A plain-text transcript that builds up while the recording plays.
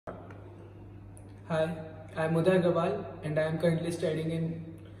Hi, I'm Uday Gawal and I am currently studying in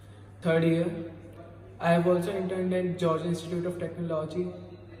third year. I have also interned at Georgia Institute of Technology.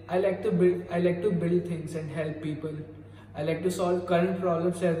 I like to build things and help people. I like to solve current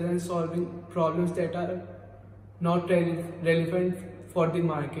problems rather than solving problems that are not relevant for the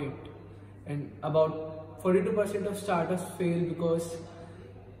market. And about 42% of startups fail because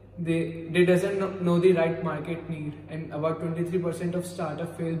they doesn't know the right market need, and about 23% of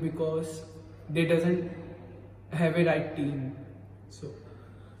startup fail because they doesn't have a right team. So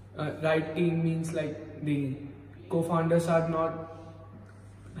right team means like the co-founders are not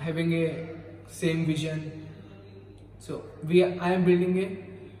having a same vision. So we are building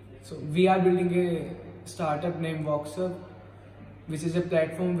a startup named Voxup, which is a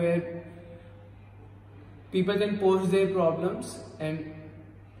platform where people can post their problems and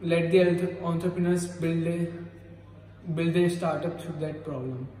let the entrepreneurs build their startup through that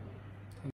problem.